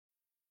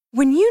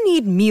When you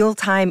need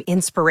mealtime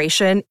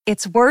inspiration,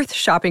 it's worth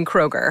shopping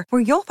Kroger,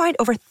 where you'll find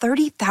over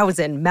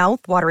 30,000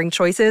 mouth-watering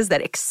choices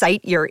that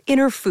excite your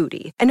inner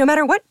foodie. And no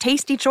matter what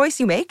tasty choice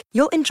you make,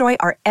 you'll enjoy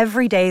our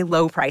everyday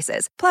low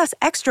prices, plus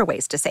extra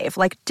ways to save,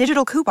 like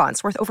digital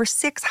coupons worth over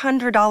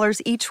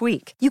 $600 each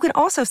week. You can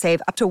also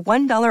save up to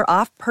 $1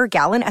 off per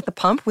gallon at the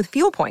pump with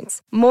fuel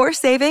points. More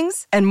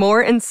savings and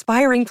more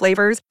inspiring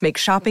flavors make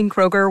shopping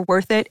Kroger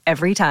worth it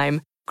every time.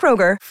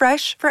 Kroger,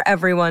 fresh for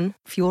everyone.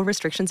 Fuel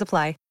restrictions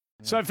apply.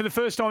 So for the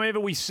first time ever,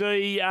 we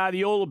see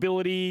the all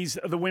abilities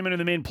of the women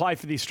and the men play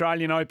for the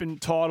Australian Open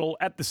title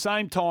at the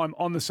same time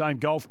on the same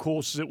golf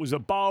courses. It was a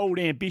bold,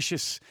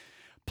 ambitious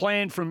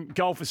plan from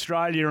Golf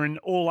Australia and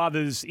all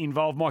others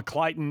involved. Mike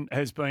Clayton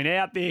has been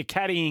out there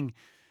caddying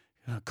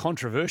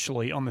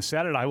controversially on the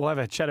Saturday. We'll have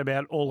a chat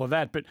about all of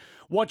that. But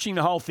watching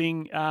the whole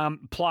thing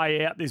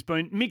play out, there's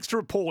been mixed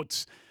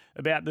reports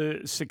about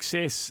the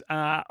success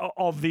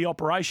of the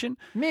operation.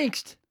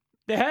 Mixed?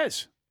 There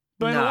has.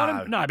 Been No. a lot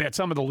of, about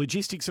some of the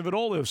logistics of it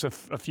all. There was a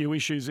few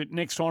issues that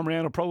next time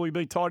round will probably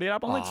be tidied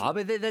up.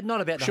 But they're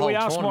not about the Shall whole we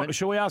ask tournament.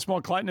 Shall we ask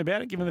Mike Clayton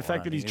about it, given the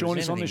fact that he's joined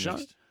us on the show?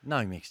 Mixed.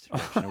 No mixed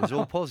reaction. It was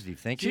all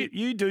positive, thank you.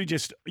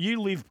 You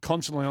live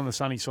constantly on the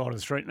sunny side of the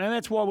street, and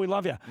that's why we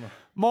love you.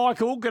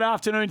 Michael, good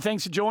afternoon.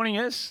 Thanks for joining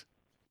us.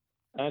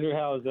 Andrew,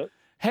 how is it?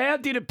 How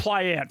did it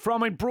play out?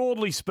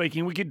 Broadly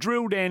speaking, we could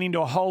drill down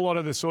into a whole lot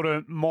of the sort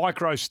of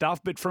micro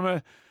stuff, but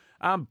from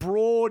a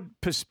broad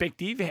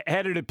perspective,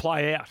 how did it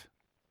play out?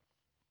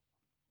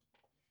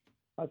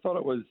 I thought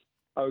it was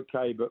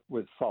okay, but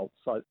with faults.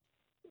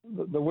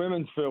 The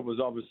women's field was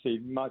obviously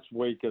much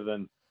weaker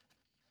than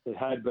it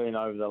had been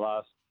over the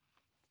last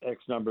X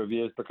number of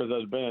years because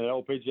there's been an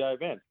LPGA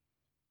event.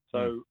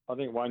 So I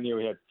think one year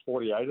we had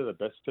 48 of the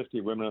best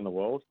 50 women in the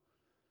world.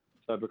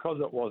 So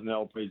because it was an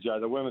LPGA,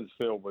 the women's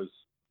field was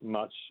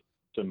much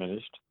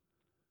diminished.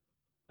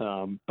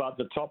 But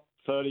the top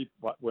 30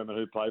 women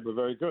who played were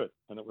very good,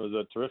 and it was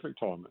a terrific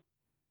tournament.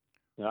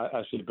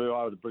 Ashley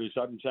Buhai, the British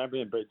Open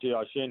champion, beat Ji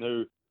Shin,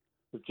 who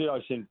if Ji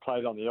Shin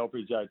played on the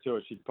LPGA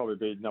Tour, she'd probably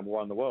be number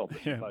one in the world, but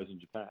she plays in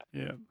Japan.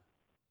 Yeah.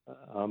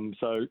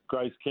 So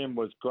Grace Kim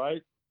was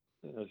great.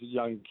 As a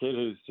young kid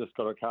who's just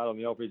got a card on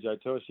the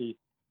LPGA Tour, she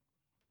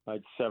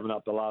made 7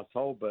 up the last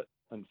hole,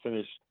 and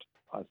finished,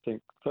 I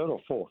think, 3rd or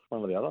 4th,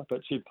 one or the other.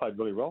 But she played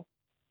really well,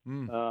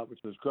 which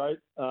was great.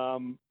 I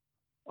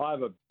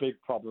have a big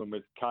problem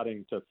with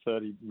cutting to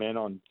 30 men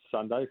on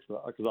Sunday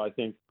because I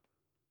think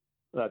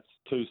that's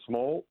too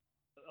small.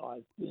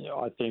 I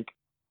think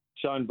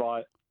shown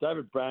by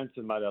David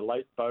Branson made a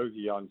late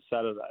bogey on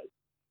Saturday,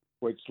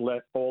 which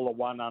let all the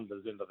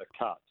 1-unders into the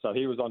cut. So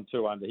he was on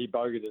 2 under. He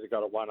bogeyed it to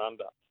go to 1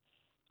 under.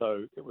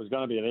 So it was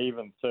going to be an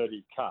even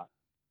 30 cut.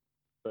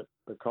 But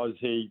because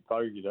he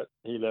bogeyed it,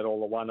 he let all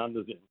the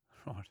 1-unders in.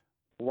 Right.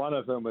 One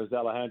of them was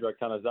Alejandro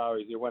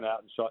Canizares, who went out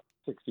and shot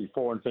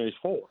 64 and finished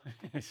 4th.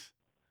 Yes.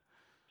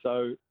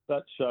 So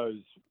that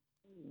shows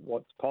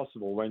what's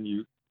possible when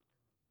you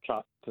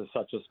cut to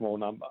such a small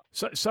number.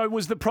 So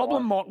was the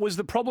problem,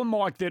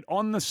 Mike, that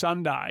on the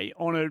Sunday,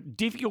 on a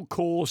difficult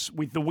course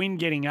with the wind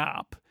getting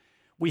up,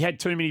 we had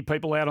too many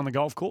people out on the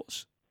golf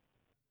course?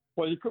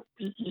 Well, you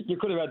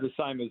could have had the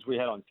same as we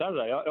had on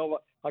Saturday.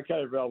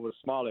 Arcadia was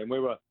smiling. We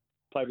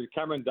played with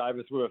Cameron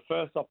Davis. We were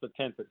first off the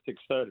 10th at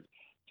 6:30.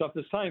 So if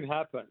the same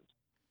happened,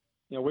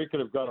 we could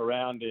have got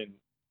around in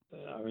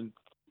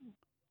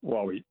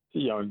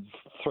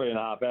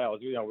 3.5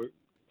 hours. We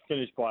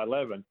finished by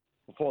 11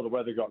 before the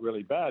weather got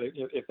really bad.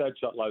 If they'd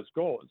shot low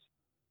scores,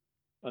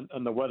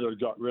 and the weather had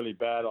got really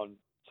bad on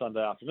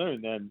Sunday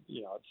afternoon, then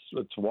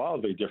it's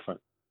wildly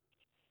different.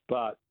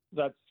 But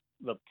that's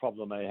the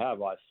problem they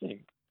have, I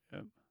think.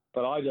 Yeah.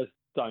 But I just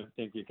don't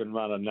think you can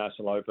run a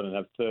National Open and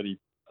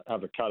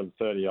have a cut of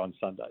 30 on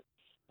Sunday.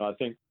 And I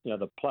think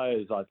the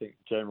players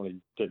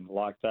generally didn't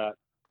like that.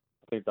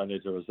 I think they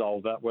need to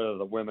resolve that. Whether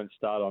the women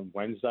start on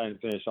Wednesday and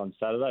finish on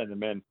Saturday, and the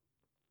men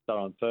start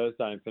on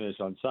Thursday and finish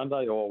on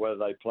Sunday, or whether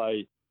they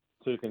play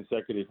 2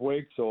 consecutive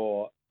weeks,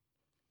 or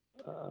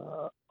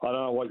I don't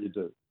know what you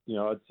do.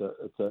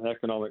 It's an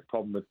economic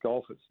problem with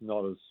golf. There's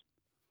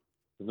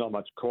not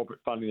much corporate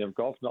funding of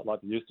golf, not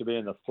like there used to be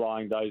in the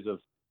flying days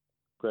of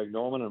Greg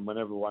Norman, and when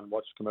everyone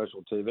watched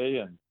commercial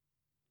TV and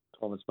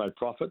tournaments made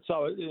profit.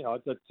 So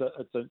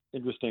it's an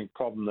interesting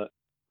problem that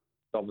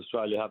Golf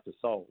Australia have to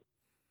solve.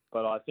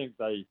 But I think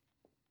they.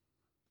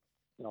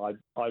 I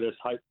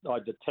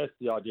detest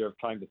the idea of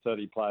playing to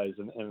 30 players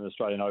in an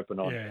Australian Open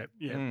on Sunday.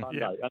 Yeah.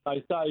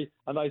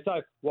 And they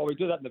say, well, we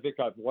do that in the Vic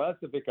Open. Well,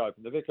 that's the Vic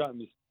Open. The Vic Open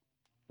is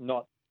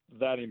not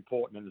that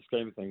important in the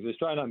scheme of things. The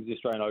Australian Open is the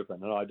Australian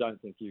Open, and I don't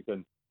think you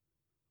can.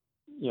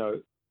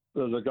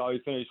 There's a guy who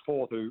finished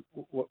 4th who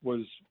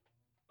was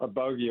a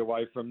bogey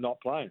away from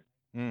not playing,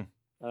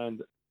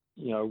 and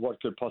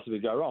what could possibly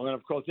go wrong? And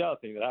of course, the other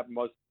thing that happened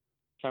was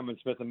Cameron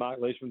Smith and Mark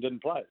Leishman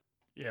didn't play.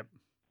 Yep.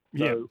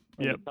 So,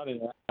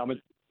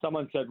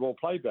 someone said, well,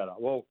 play better.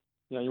 Well,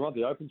 you want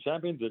the Open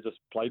champion to just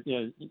play,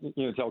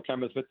 tell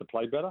Cameron Smith to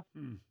play better.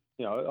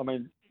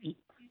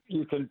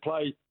 You can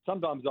play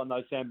sometimes on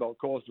those sandbelt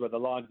courses where the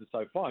lines are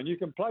so fine. You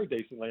can play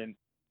decently and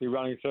be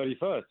running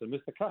 31st and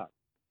miss the cut.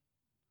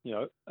 You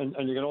know,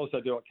 and you can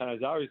also do what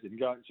Canizares did and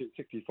go out and shoot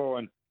 64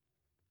 and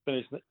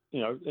finish,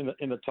 you know,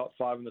 in the top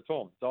 5 in the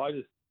tournament. So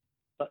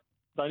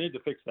they need to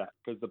fix that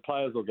because the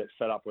players will get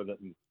fed up with it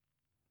and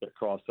get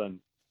cross, and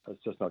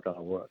it's just not going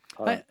to work.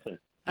 I don't think.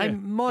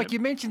 And Mike, you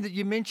mentioned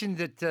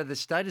that the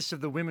status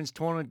of the women's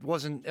tournament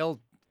wasn't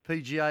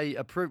LPGA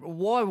approved.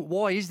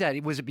 Why is that?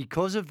 Was it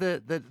because of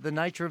the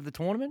nature of the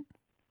tournament?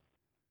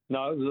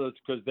 No, it's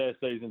because their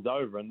season's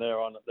over and they're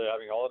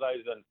having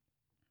holidays. And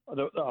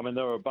I mean,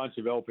 there were a bunch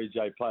of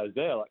LPGA players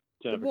there, like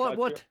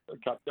Jennifer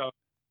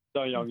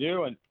So Young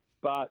Yu,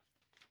 but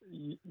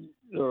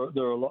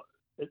there are a lot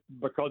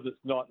because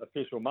it's not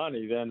official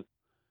money. Then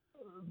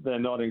they're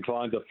not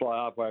inclined to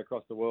fly halfway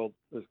across the world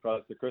this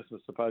close to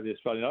Christmas to play the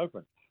Australian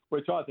Open,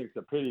 which I think is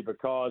a pity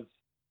because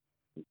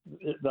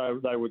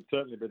they would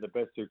certainly be the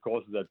best 2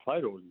 courses they'd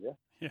played all year.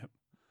 Yeah.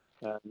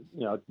 And,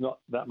 you know, it's not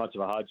that much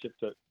of a hardship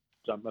to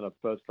jump on a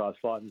first-class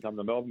flight and come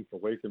to Melbourne for a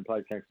week and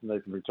play Kingston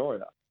Heath and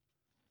Victoria.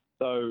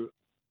 So,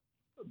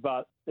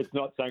 but it's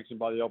not sanctioned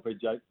by the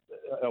LPGA,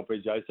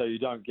 so you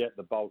don't get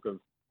the bulk of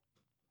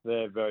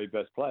their very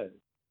best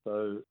players.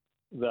 So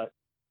that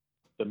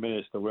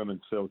diminished the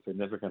women's field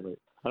significantly.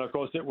 And of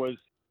course, it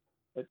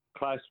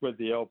clashed with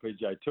the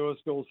LPGA Tour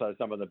School, so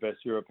some of the best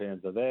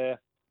Europeans are there.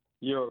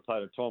 Europe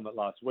played a tournament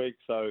last week,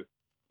 so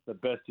the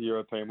best the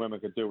European women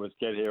could do was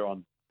get here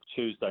on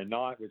Tuesday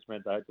night, which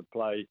meant they had to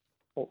play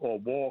or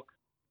walk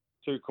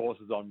 2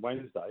 courses on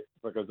Wednesday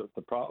because of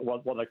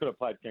they could have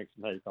played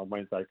Kingston Heath on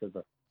Wednesday because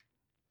the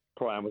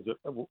Pro-Am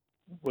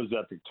was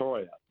at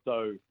Victoria.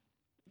 So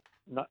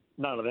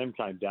none of them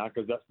came down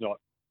because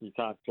you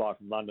can't fly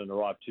from London,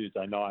 arrive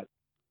Tuesday night,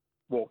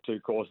 walk 2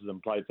 courses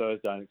and play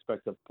Thursday and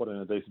expect to put in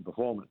a decent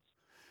performance.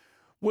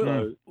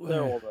 So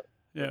they're all the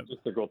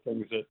logistical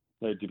things that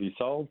need to be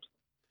solved,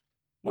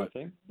 I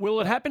think. Will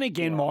it happen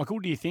again, Michael,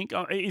 do you think?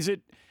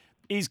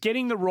 Is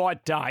getting the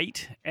right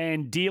date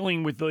and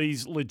dealing with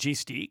these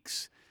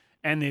logistics,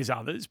 and there's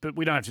others, but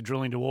we don't have to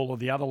drill into all of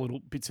the other little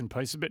bits and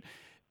pieces, but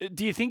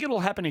do you think it'll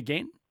happen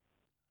again?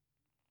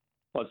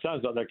 Well, it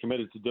sounds like they're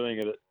committed to doing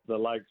it at the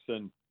Lakes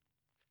and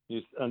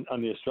the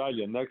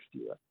Australian next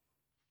year.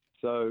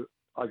 So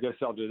I guess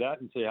I'll do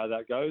that and see how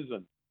that goes,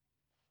 and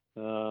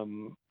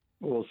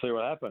we'll see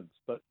what happens.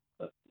 But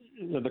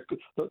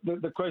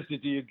the question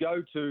is, do you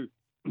go to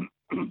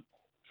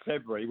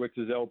February, which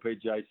is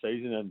LPGA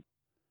season, and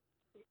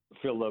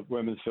fill the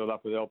women's field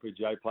up with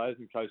LPGA players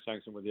and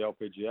co-sanction with the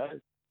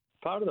LPGA?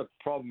 Part of the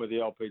problem with the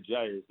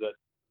LPGA is that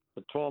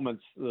the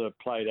tournaments that are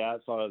played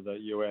outside of the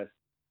US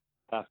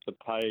have to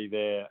pay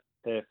their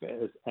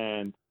airfares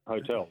and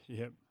hotels,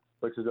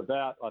 which is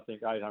about, I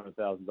think,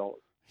 $800,000.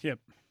 Yep.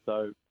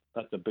 So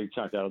that's a big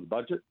chunk out of the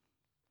budget.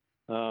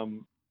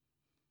 And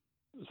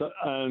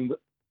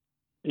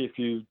if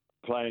you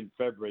play in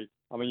February,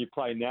 I mean, you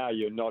play now,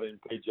 you're not in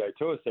PGA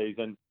Tour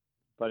season,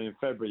 but in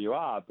February you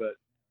are. But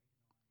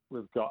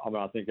we've got,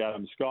 I think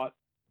Adam Scott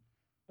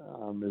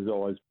is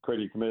always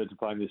pretty committed to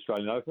playing the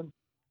Australian Open.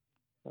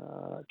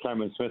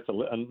 Cameron Smith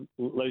and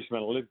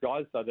Leishman are live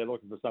guys, so they're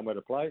looking for somewhere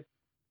to play.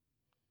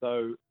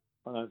 So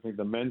I don't think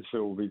the men's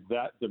field will be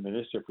that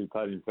diminished if we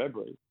played in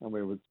February, and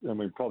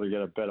we'd probably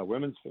get a better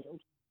women's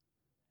field.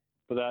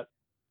 But that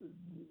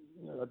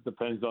that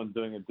depends on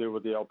doing a deal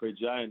with the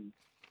LPGA and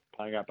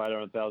paying up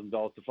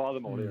 $800,000 to fly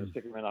them all here and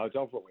stick them in a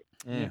hotel for a week.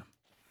 Yeah.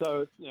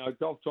 So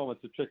golf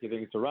tournaments are tricky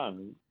things to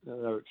run.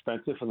 They're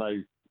expensive, and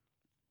they,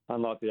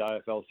 unlike the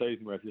AFL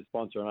season, where if you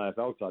sponsor an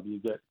AFL club, you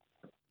get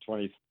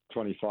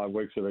 25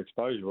 weeks of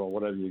exposure or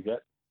whatever you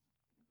get.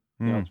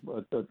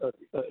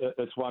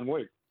 It's 1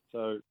 week.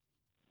 So,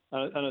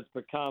 and it's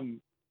become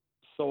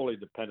solely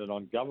dependent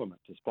on government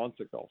to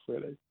sponsor golf,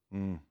 really.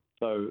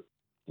 So,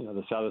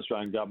 the South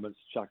Australian government's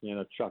chucking in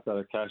a truckload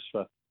of cash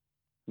for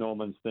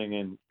Norman's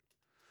thing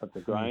at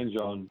the Grange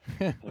in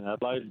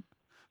Adelaide.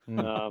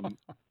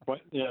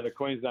 The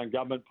Queensland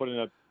government put in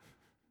a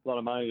lot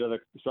of money to the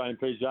Australian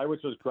PGA,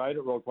 which was great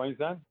at Royal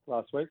Queensland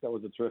last week. That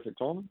was a terrific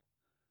tournament,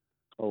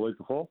 or the week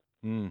before.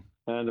 And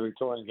the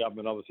Victorian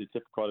government obviously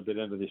tipped quite a bit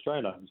into the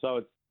Australian Open.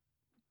 So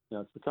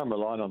it's become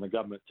reliant on the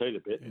government teat a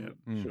bit.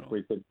 If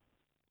we could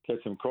get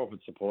some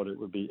corporate support, it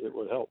would be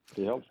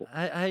helpful.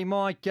 Hey,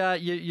 Mike,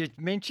 you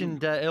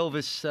mentioned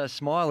Elvis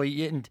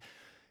Smiley, and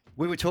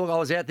we were talking. I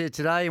was out there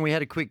today, and we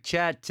had a quick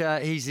chat.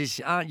 He's this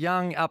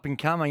young up and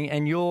coming,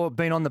 and you've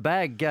been on the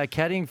bag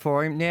caddying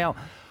for him. Now,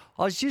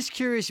 I was just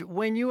curious,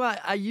 when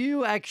are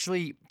you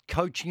actually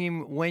coaching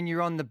him when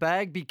you're on the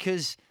bag?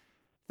 Because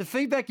the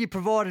feedback you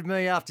provided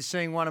me after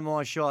seeing one of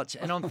my shots,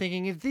 and I'm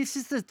thinking, if this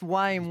is the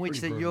way in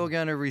which that you're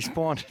going to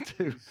respond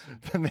to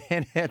the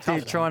man out there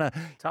trying to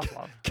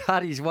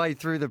cut his way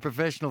through the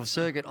professional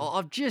circuit,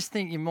 I just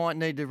think you might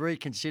need to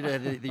reconsider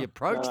the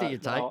approach that you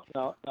take.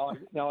 No,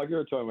 I give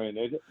it to him when he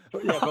needs it.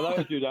 But for those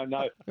of you who don't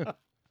know,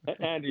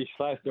 Andy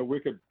slashed a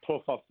wicked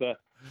puff off the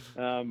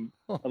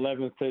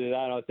 11th tee today,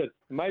 and I said,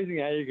 amazing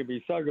how you can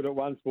be so good at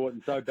one sport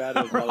and so bad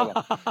at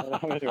another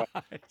one. Anyway,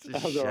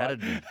 that was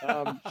shattered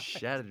all right. me.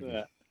 Shattered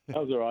me. That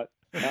was all right.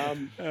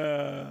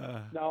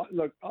 No,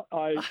 look,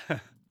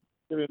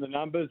 give him the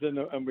numbers,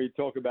 and we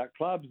talk about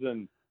clubs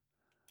and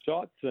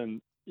shots,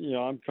 and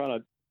I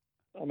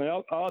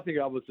think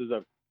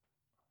Elvis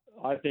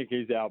I think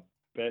he's our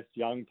best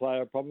young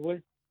player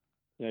probably.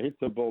 Hits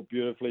the ball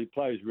beautifully,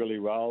 plays really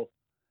well.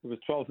 He was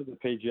 12th at the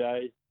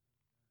PGA a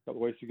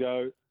couple of weeks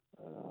ago.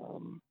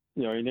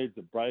 He needs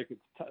a break.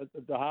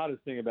 The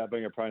hardest thing about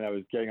being a pro now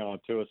is getting on a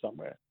tour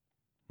somewhere.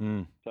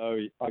 So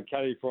I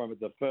caddied for him at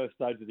the first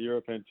stage of the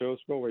European Tour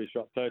Score where he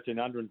shot 13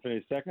 under and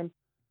finished second.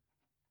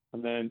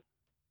 And then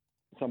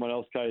someone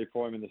else caddied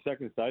for him in the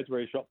second stage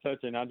where he shot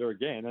 13 under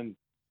again and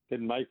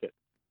didn't make it.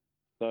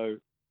 So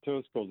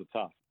tour scores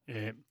are tough.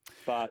 Yeah.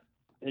 But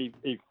he's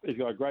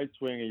got a great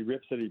swing. He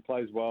rips it. He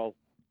plays well.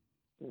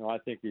 I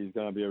think he's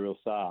going to be a real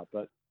star.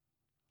 But,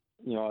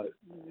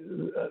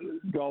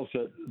 golf's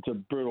it's a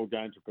brutal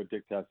game to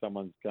predict how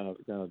someone's going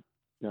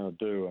to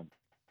do. And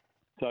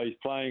so he's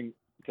playing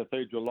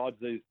Cathedral Lodge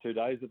these 2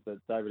 days at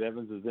the David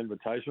Evans'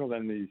 Invitational.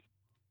 Then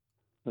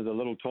there's a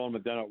little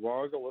tournament down at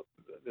Warragul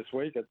this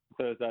week at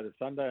Thursday to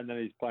Sunday, and then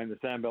he's playing the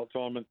Sandbelt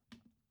tournament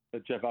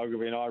that Jeff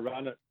Ogilvy and I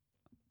run at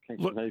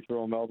Kingston Heath,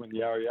 Royal Melbourne,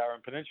 Yarra Yarra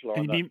and Peninsula.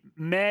 You'd be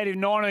mad if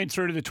 19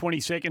 through to the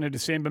 22nd of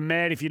December,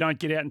 mad if you don't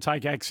get out and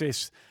take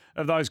access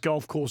of those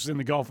golf courses and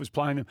the golfers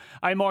playing them.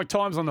 Hey, Mike,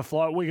 time's on the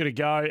flight. We got to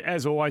go.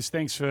 As always,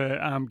 thanks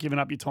for giving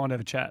up your time to have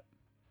a chat.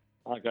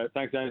 Okay,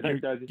 thanks, Danny.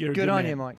 Thanks, Daisy. Good on you, Mike.